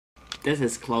this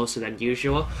is closer than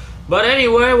usual. But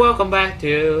anyway, welcome back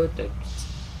to the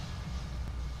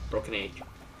Broken Age.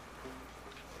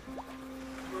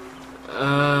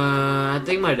 I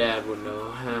think my dad would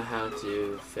know how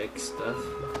to fix stuff.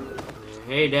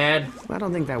 Hey, Dad. I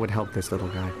don't think that would help this little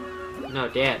guy. No,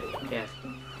 Dad. Dad.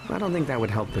 I don't think that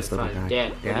would help this little guy.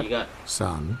 Dad, what do you got?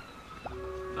 Son.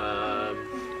 I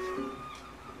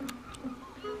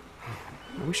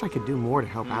wish I could do more to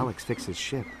help Alex fix his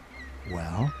ship.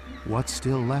 Well, what's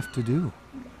still left to do?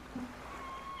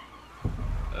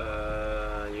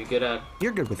 You good at...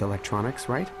 You're good with electronics,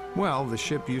 right? Well, the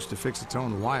ship used to fix its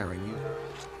own wiring.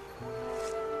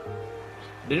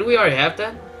 Didn't we already have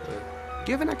that?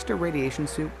 Do you have an extra radiation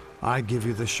suit? I'd give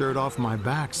you the shirt off my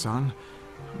back, son.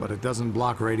 But it doesn't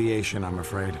block radiation, I'm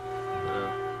afraid.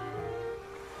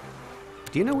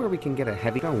 Do you know where we can get a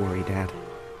heavy... Don't worry, Dad.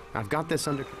 I've got this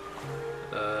under...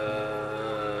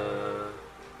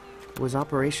 Was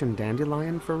Operation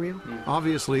Dandelion for real?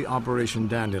 Obviously, Operation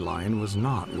Dandelion was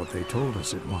not what they told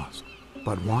us it was.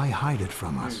 But why hide it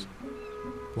from us?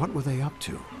 What were they up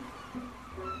to?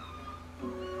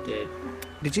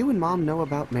 Did you and Mom know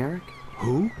about Merrick?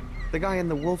 Who? The guy in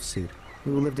the wolf suit,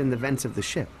 who lived in the vents of the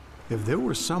ship. If there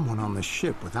were someone on the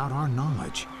ship without our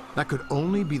knowledge, that could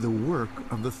only be the work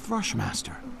of the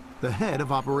Thrushmaster, the head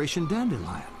of Operation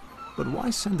Dandelion. But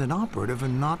why send an operative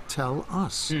and not tell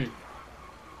us?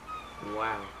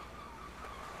 Wow.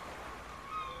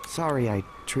 Sorry I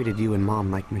treated you and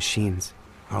Mom like machines.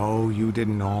 Oh, you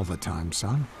didn't all the time,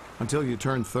 son. Until you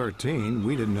turned 13,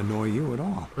 we didn't annoy you at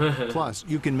all. Plus,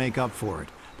 you can make up for it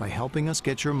by helping us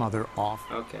get your mother off.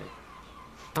 Okay.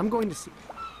 I'm going to see...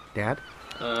 Dad?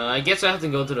 I guess I have to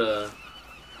go to the...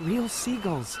 Real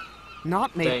seagulls.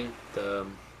 Not made... The...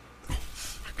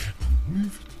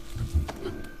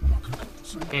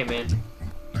 Hey, man.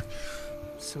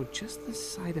 So just the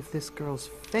sight of this girl's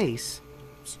face...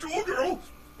 Schoolgirl!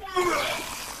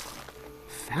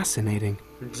 Fascinating.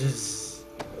 Just...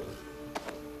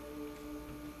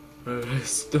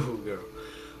 Schoolgirl.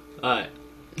 Alright.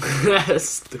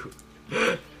 Stupid.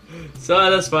 So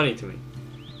that's funny to me.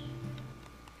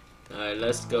 Alright,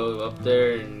 let's go up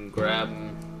there and grab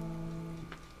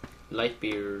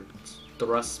Lightbeard's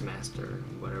Thrustmaster,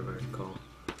 whatever it's called.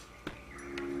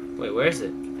 Wait, where is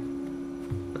it?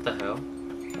 What the hell?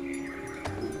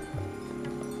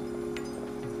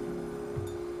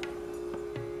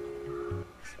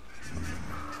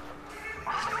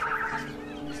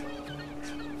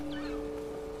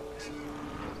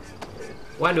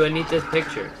 Why do I need this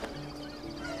picture?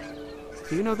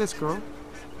 Do you know this girl?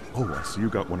 Oh, I see you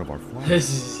got one of our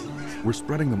flyers. We're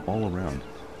spreading them all around,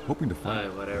 hoping to find...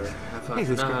 Alright, whatever. Have fun. Hey,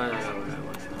 who's Not what I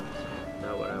want.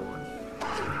 Not what I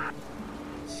want.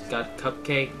 She's got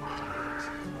cupcake.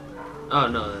 Oh,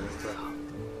 no, that's the...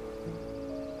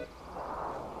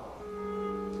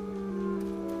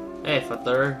 Hey,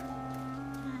 Father.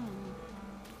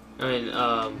 I mean,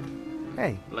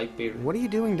 Hey, Lightbeard. what are you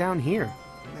doing down here?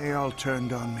 They all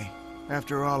turned on me,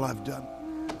 after all I've done.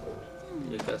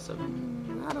 You got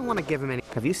some... I don't want to give him any...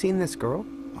 Have you seen this girl?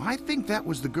 I think that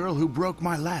was the girl who broke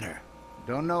my ladder.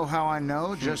 Don't know how I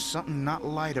know, just something not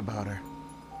light about her.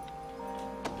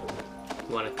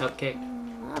 You want a cupcake?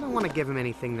 I don't want to give him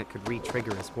anything that could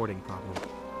re-trigger a sporting problem.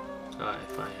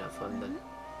 Alright, fine, have fun then.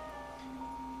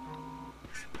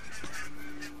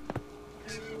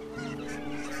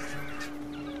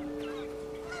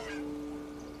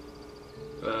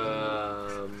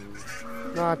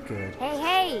 Not good.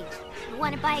 Hey, you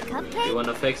want to buy a cupcake? You want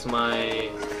to fix my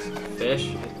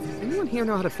fish? Anyone here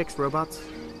know how to fix robots?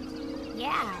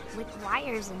 Yeah, with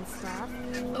wires and stuff.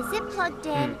 Is it plugged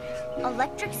in?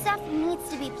 Electric stuff needs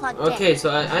to be plugged in. Okay,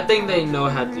 so I think they know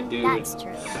how to do That's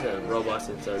true. robots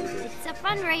and services. It's a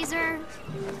fundraiser.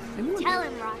 Anyone... Tell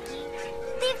him, Rocky.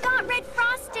 They've got red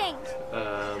frosting.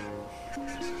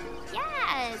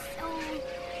 Yes. So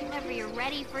whenever you're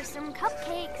ready for some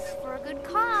cupcakes for a good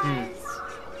cause.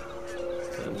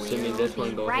 I'm assuming this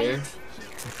one go right here.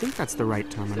 I think that's the right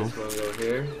terminal. This one go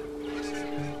here.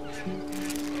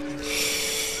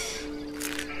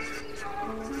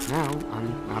 Now,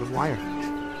 I'm out of wire.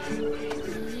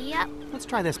 Yep. Let's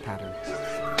try this pattern.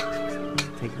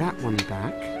 Take that one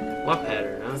back. What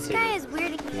pattern? I don't This see. guy is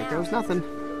weirding me Here out. goes nothing.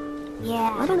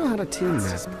 Yeah. I don't know how to tune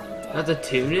that. How to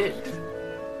tune it?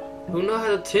 Who know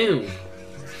how to tune?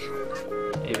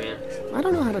 Hey man. I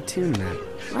don't know how to tune that.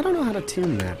 I don't know how to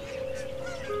tune that.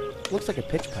 Looks like a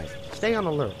pitch pipe. Stay on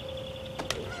alert.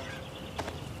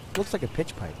 Looks like a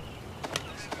pitch pipe.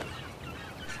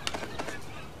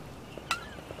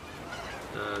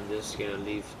 I'm just gonna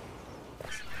leave.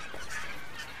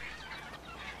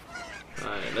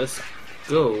 Alright, let's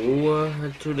go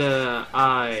to the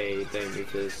eye thing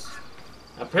because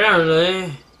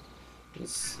apparently it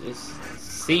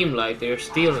seemed like they're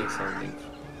stealing something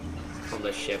from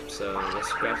the ship. So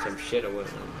let's grab some shit away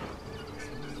from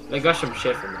them. They got some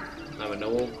shit from them. I don't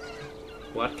know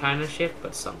what kind of shit,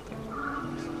 but something.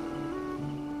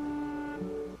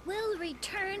 We'll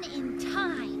return in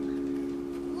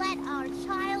time. Let our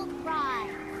child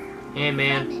rise. Hey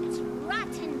man. From its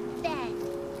rotten bed.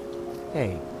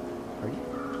 Hey, are you?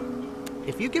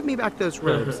 If you give me back those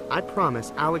robes, I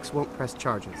promise Alex won't press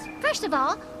charges. First of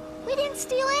all, we didn't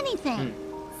steal anything.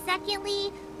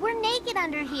 Secondly, we're naked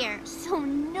under here, so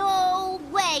no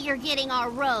way you're getting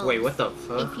our robes. Wait, what the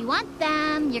fuck? If you want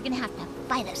them, you're gonna have to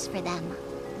fight us for them.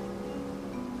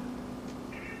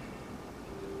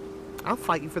 I'll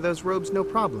fight you for those robes, no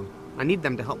problem. I need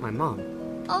them to help my mom.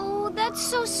 Oh, that's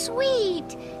so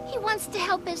sweet. He wants to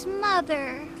help his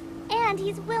mother. And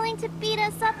he's willing to beat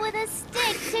us up with a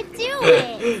stick to do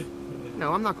it.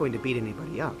 No, I'm not going to beat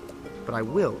anybody up, but I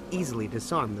will easily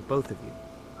disarm the both of you.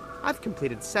 I've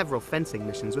completed several fencing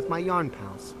missions with my yarn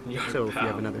pals. So if you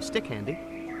have another stick handy.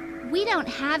 We don't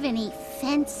have any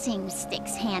fencing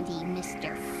sticks handy,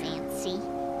 Mr. Fancy.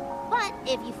 But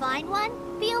if you find one,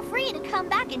 feel free to come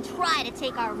back and try to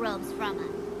take our robes from us.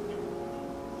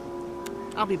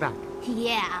 I'll be back.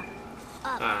 Yeah.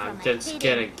 I'm just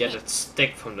gonna get a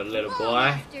stick from the little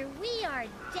boy. After we are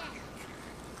dead.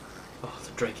 Oh, the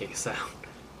drinking sound.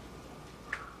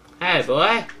 Hey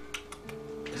boy,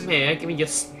 come here, give me your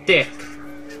stick.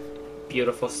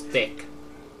 Beautiful stick.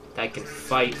 I can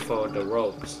fight for the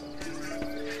robes.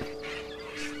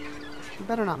 You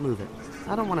better not move it.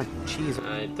 I don't want to cheese it.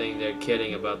 I think they're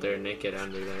kidding about their naked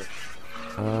under there.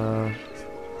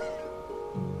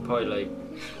 Probably like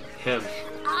him.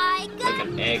 Like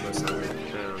an egg or something.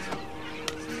 I don't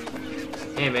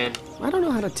know. Hey man. I don't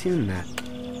know how to tune that.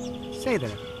 Say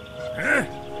that.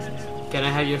 Can I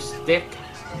have your stick?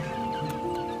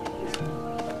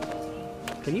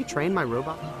 Can you train my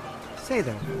robot? Say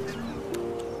that.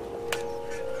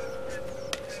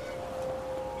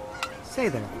 Say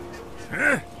that.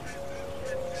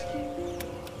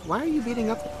 Why are you beating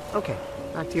up? Okay,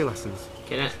 back to your lessons.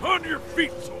 Can I? On your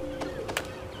feet, soldier.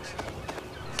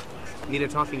 Need a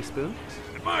talking spoon?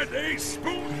 In my day,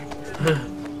 spoon.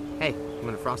 Hey, you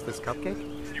want to frost this cupcake?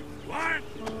 You blind?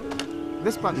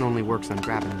 This button only works on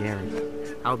Grab and Gary.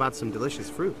 How about some delicious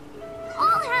fruit?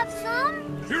 I'll have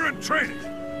some. You're in training.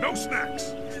 No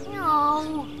snacks.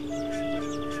 No.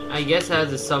 I guess I have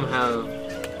to somehow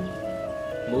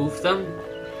move them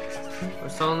or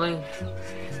something.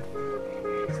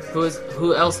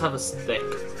 Who else have a stick?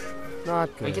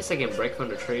 Not good. I guess I can break from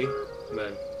the tree,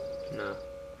 but no.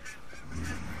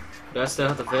 Do I still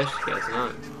have the fish? Guess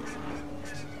not.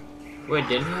 Wait,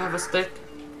 didn't he have a stick?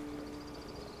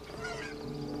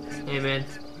 Hey man,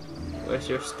 where's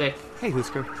your stick? Hey,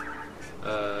 Husker.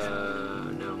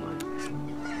 Never mind.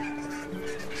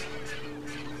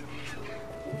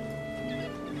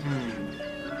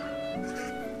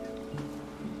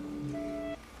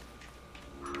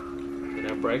 Can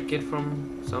I break it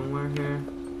from somewhere here?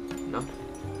 No?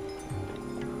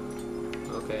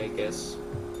 Okay, I guess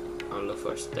I'll look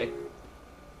for a stick.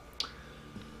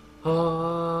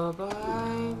 All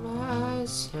by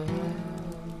myself.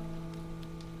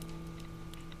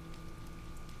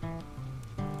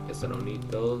 Guess I don't need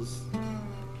those.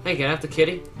 Hey, can I have the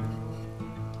kitty?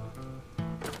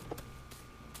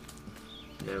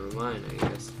 Never mind, I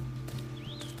guess.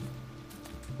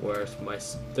 Where's my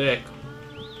stick?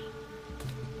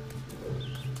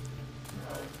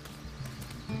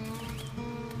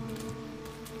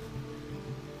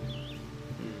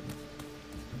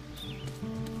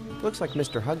 Looks like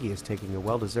Mr. Huggy is taking a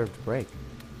well-deserved break.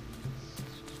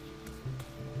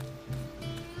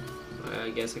 I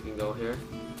guess I can go here.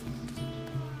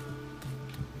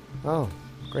 Oh,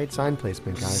 great sign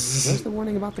placement, guys. Where's the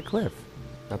warning about the cliff?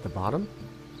 At the bottom?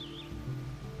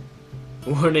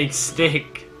 Warning,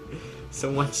 snake.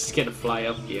 Someone's just gonna fly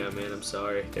up. Yeah, man, I'm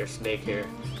sorry. There's a snake here.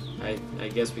 I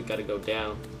guess we gotta go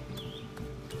down.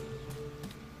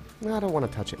 I don't want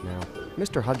to touch it now.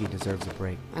 Mr. Huggy deserves a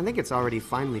break. I think it's already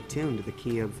finely tuned to the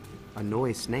key of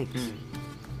annoy snakes.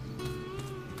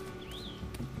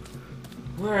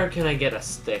 Where can I get a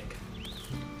stick?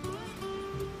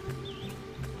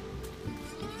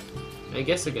 I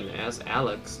guess I can ask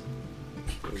Alex.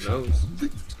 Who knows?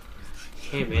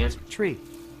 Hey, man. Tree.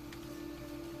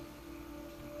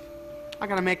 I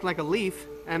gotta make like a leaf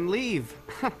and leave.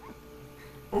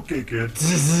 Okay,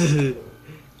 kid.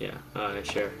 Yeah,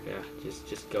 sure, yeah,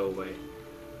 just go away.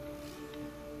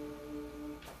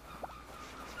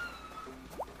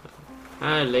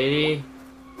 Hi, lady.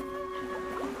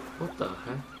 What the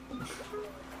heck?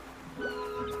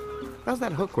 How's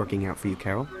that hook working out for you,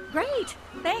 Carol? Great!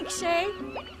 Thanks, Shay.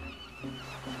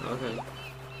 Okay.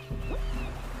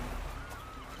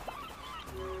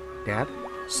 Dad?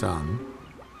 Son,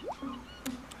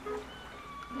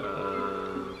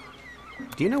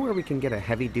 Do you know where we can get a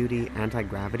heavy-duty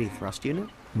anti-gravity thrust unit?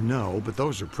 no, but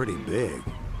those are pretty big.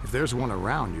 If there's one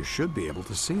around, you should be able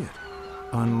to see it.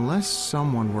 Unless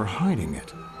someone were hiding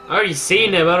it. I already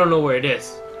seen him. I don't know where it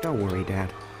is. Don't worry, Dad.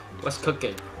 What's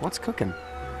cooking? What's cooking?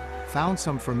 Found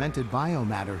some fermented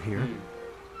biomatter here.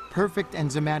 Perfect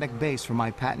enzymatic base for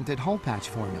my patented hull patch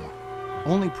formula.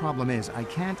 Only problem is, I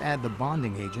can't add the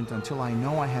bonding agent until I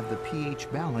know I have the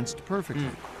pH balanced perfectly,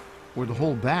 or the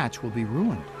whole batch will be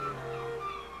ruined.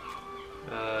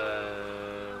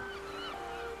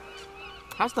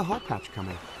 How's the hull patch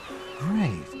coming?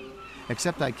 Great.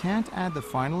 Except I can't add the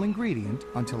final ingredient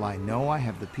until I know I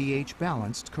have the pH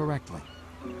balanced correctly.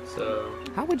 So,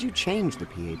 How would you change the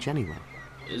pH anyway?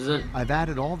 isn't I've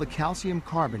added all the calcium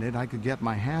carbonate I could get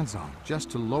my hands on, just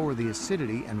to lower the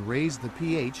acidity and raise the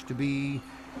pH to be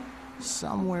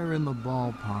somewhere in the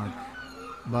ballpark.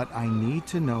 But I need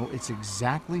to know it's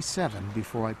exactly 7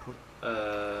 before I put...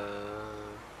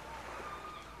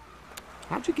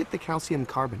 How'd you get the calcium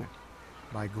carbonate?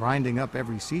 by grinding up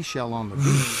every seashell on the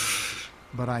beach.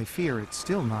 But I fear it's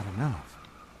still not enough.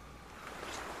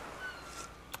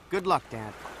 Good luck,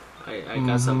 Dad. I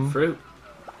got some fruit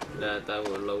that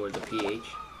will lower the pH.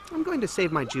 I'm going to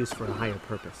save my juice for a higher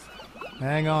purpose.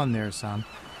 Hang on there, son.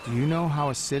 Do you know how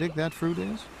acidic that fruit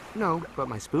is? No, but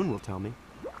my spoon will tell me.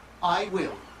 I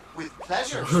will. With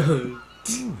pleasure.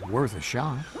 Worth a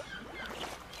shot.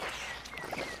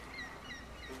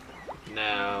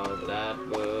 Now that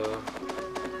will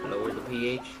lower the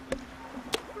pH.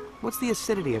 What's the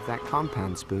acidity of that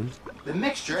compound, Spoon? The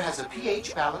mixture has a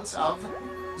pH balance of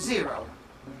 0.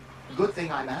 Good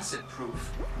thing I'm acid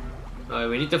proof. Alright,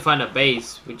 we need to find a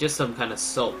base with just some kind of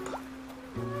soap.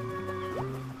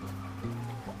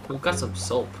 Who got some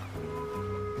soap?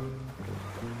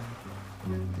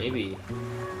 Maybe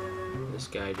this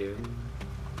guy do.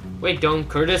 Wait, don't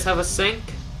Curtis have a sink?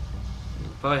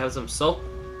 Probably have some soap.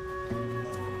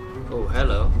 Oh,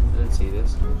 hello. I didn't see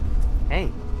this.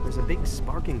 Hey, there's a big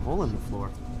sparking hole in the floor.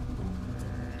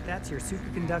 That's your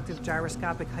superconductive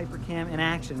gyroscopic hypercam in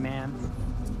action, man.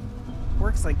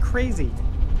 Works like crazy.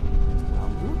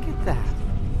 Well, look at that.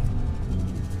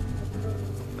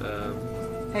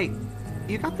 Hey,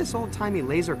 you got this old-timey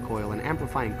laser coil and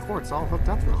amplifying quartz all hooked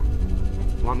up wrong.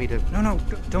 Want me to... No,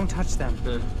 don't touch them.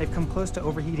 They've come close to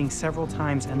overheating several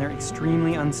times, and they're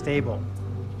extremely unstable.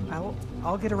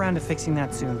 I'll get around to fixing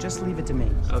that soon. Just leave it to me.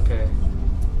 Okay.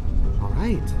 All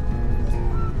right.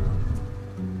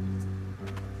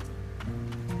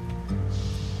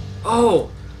 Oh,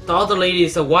 the other lady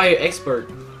is a wire expert.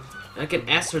 I can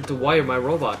ask her to wire my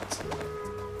robots.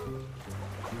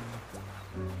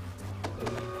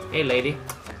 Hey, lady.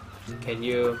 Can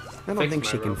you I don't fix think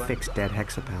my she can robot? fix dead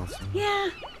hexapals. Yeah,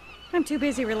 I'm too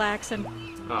busy relaxing.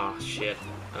 Oh, shit.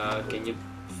 Can you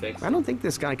fix I don't think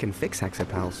this guy can fix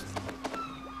hexapals.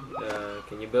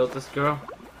 Can you build this girl?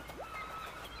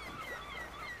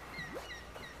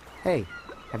 Hey,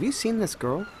 have you seen this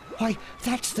girl? Why,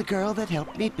 that's the girl that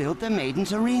helped me build the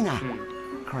Maiden's Arena.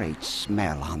 Great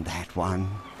smell on that one.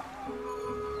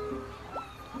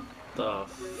 The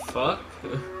fuck?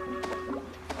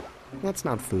 That's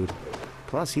not food.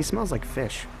 Plus, he smells like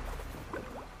fish.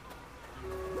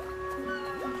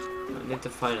 I need to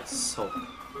find a soap.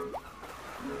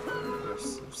 Or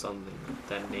something of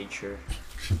that nature.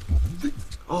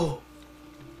 Oh!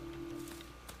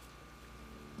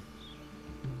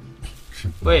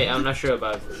 Wait, I'm not sure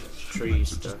about tree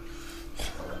stuff.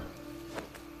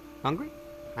 Hungry?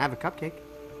 I have a cupcake.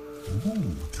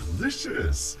 Ooh,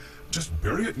 delicious. Just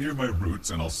bury it near my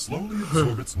roots and I'll slowly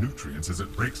absorb its nutrients as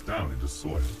it breaks down into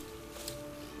soil.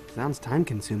 Sounds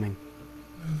time-consuming.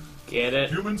 Get it?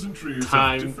 Humans and trees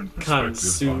have different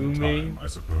perspectives on Time-consuming. time, I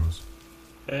suppose.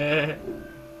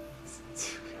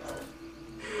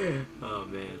 Oh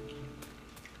man.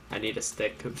 I need a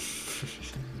stick.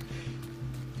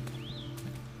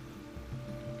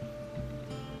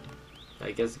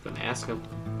 I guess I'm gonna ask him.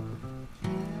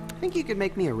 Think you could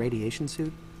make me a radiation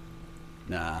suit?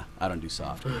 Nah, I don't do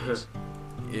softwares.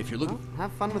 If you're looking... Well,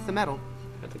 have fun with the metal.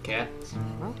 At the cats.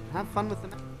 Well, have fun with the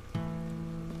metal.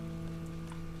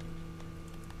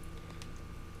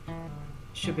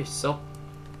 Should be soap.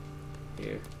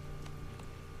 Here.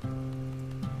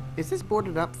 Is this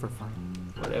boarded up for fun?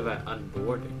 Whatever,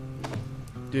 unboarded.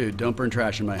 Dude, don't burn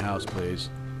trash in my house, please.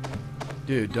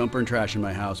 Dude, don't burn trash in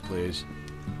my house, please.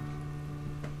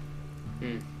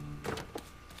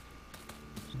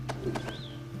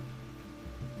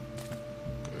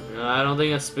 I don't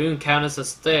think a spoon counts as a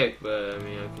stick, but I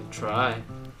mean, I can try.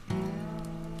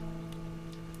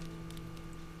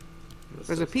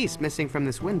 There's a piece missing from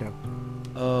this window.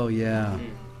 Oh, yeah.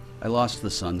 I lost the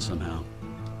sun somehow.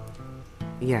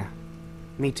 Yeah,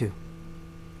 me too.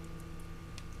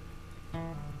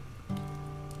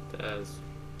 That's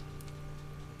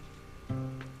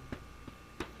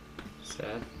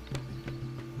sad.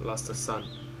 Lost the son.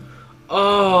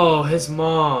 Oh, his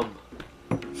mom.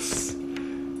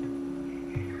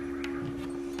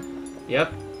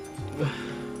 Yep.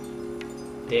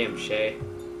 Damn, Shay.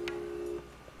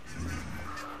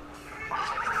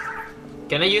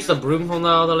 Can I use the broom from the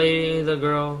other lady, the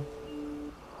girl?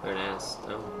 Very nice.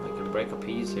 Oh, I can break a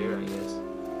piece here, I guess.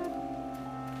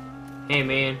 Hey,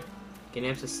 man. Can I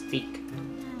have the stick?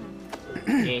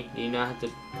 Hey, do you not have to...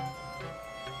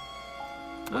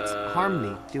 What's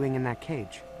Harmony doing in that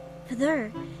cage?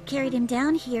 Father carried him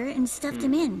down here and stuffed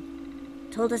him in.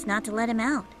 Told us not to let him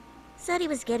out. Said he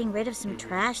was getting rid of some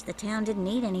trash the town didn't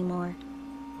need anymore.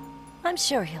 I'm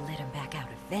sure he'll let him back out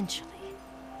eventually.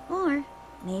 Or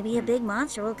maybe a big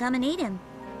monster will come and eat him.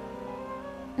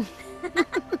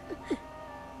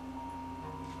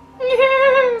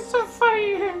 So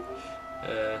funny.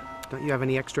 Don't you have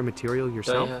any extra material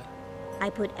yourself? I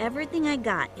put everything I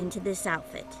got into this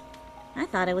outfit. I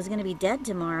thought I was going to be dead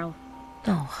tomorrow.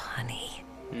 Oh, honey.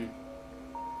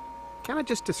 Can I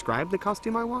just describe the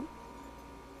costume I want?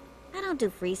 I don't do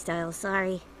freestyle,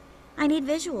 sorry. I need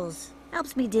visuals.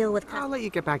 Helps me deal with... I'll let you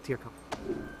get back to your...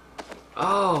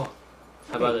 Oh!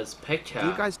 How about this picture? Do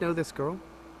you guys know this girl?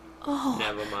 Oh.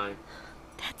 Never mind.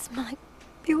 That's my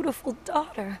beautiful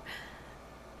daughter.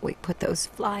 We put those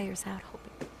flyers out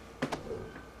hoping...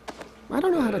 I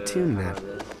don't know how to tune that.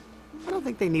 I don't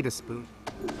think they need a spoon.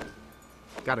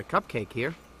 Got a cupcake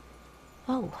here.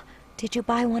 Oh, did you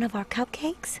buy one of our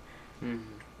cupcakes? I'm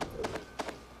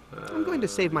going to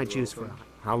save my juice for...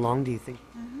 How long do you think?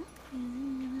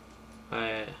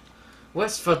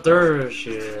 What's for third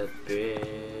should be?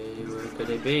 Where could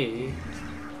it be?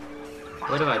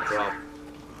 What do I drop?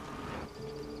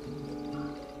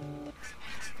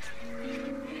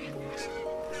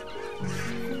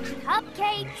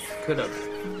 Cupcakes. Could have.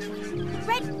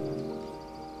 Ready.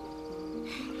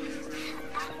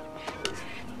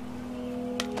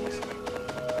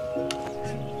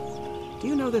 Do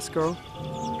you know this girl?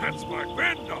 That's my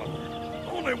granddaughter.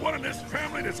 Only one in this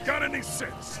family that's got any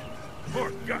sense.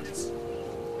 Or guts.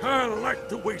 I like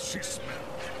the way she smells.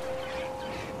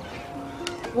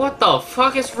 What the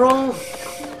fuck is wrong?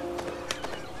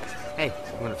 Hey, you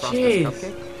want to frost this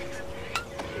cupcake?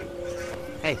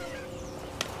 Hey.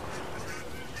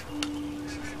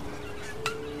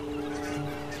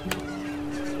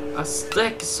 A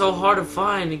stick is so hard to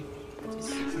find.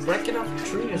 Just break it off a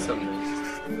tree or something.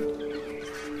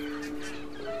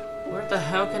 Where the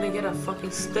hell can I get a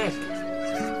fucking stick?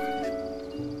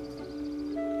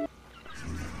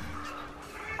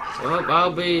 Well,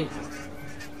 I'll be...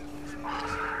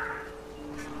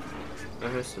 I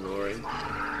heard snoring.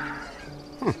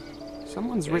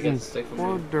 Someone's written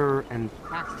order and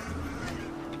practice.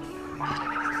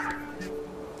 I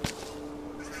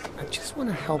just want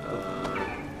to help them.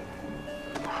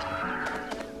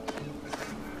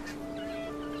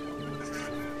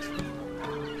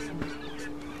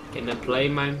 Can I play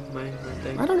my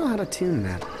thing? I don't know how to tune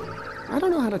that.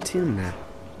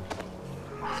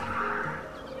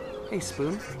 Hey,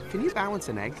 Spoon, can you balance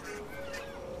an egg?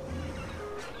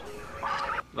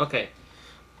 Okay.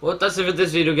 Well, that's it for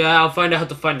this video, guys. I'll find out how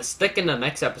to find a stick in the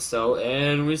next episode,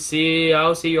 and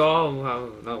I'll see you all.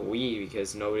 Well, not we,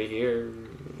 because nobody here.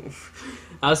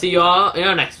 I'll see you all in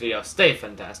our next video. Stay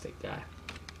fantastic, guys.